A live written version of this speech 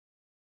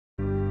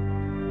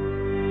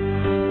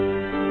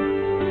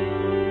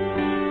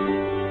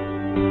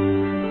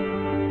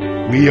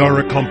We are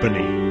a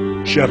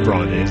company,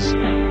 Chevron is,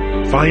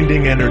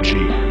 finding energy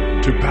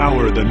to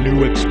power the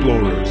new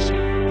explorers.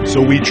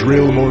 So we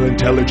drill more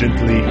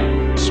intelligently,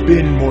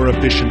 spin more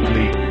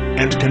efficiently,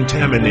 and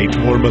contaminate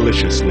more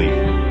maliciously.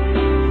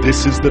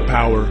 This is the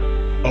power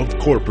of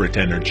corporate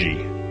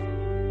energy.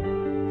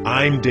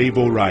 I'm Dave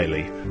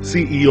O'Reilly,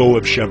 CEO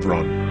of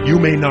Chevron. You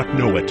may not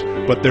know it,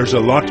 but there's a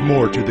lot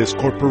more to this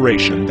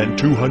corporation than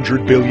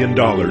 $200 billion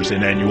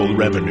in annual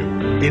revenue.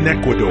 In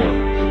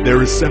Ecuador,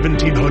 there is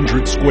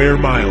 1,700 square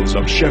miles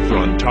of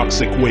Chevron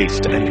toxic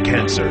waste and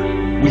cancer.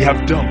 We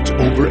have dumped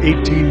over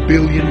 18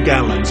 billion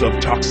gallons of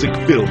toxic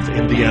filth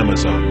in the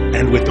Amazon,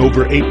 and with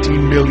over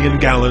 18 million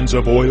gallons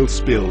of oil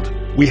spilled,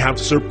 we have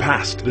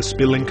surpassed the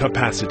spilling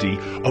capacity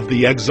of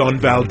the Exxon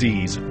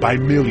Valdez by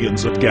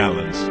millions of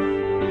gallons.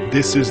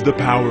 This is the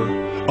power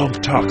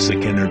of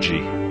toxic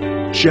energy.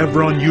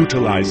 Chevron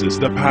utilizes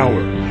the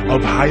power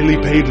of highly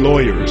paid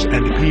lawyers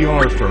and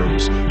PR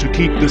firms to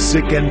keep the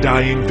sick and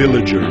dying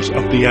villagers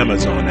of the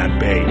Amazon at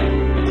bay.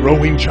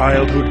 Growing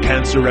childhood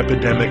cancer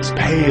epidemics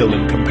pale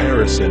in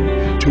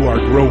comparison to our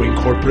growing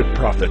corporate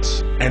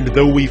profits. And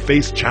though we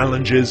face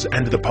challenges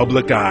and the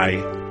public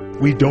eye,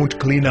 we don't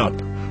clean up,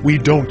 we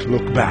don't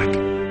look back.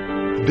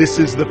 This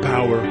is the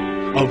power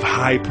of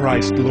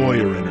high-priced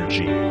lawyer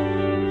energy.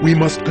 We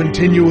must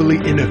continually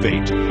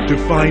innovate to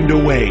find a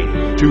way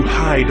to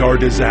hide our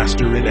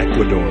disaster in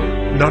Ecuador,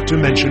 not to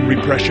mention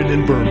repression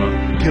in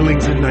Burma,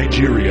 killings in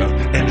Nigeria,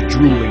 and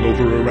drooling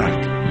over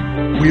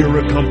Iraq. We are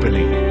a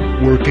company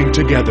working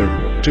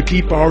together to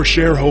keep our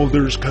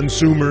shareholders,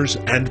 consumers,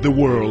 and the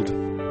world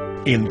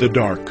in the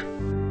dark.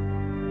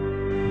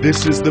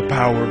 This is the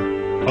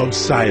power of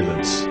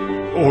silence,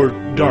 or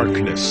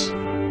darkness,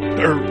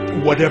 or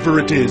whatever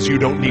it is. You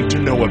don't need to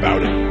know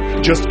about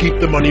it. Just keep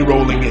the money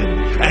rolling in,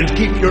 and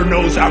keep your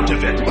nose out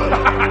of it.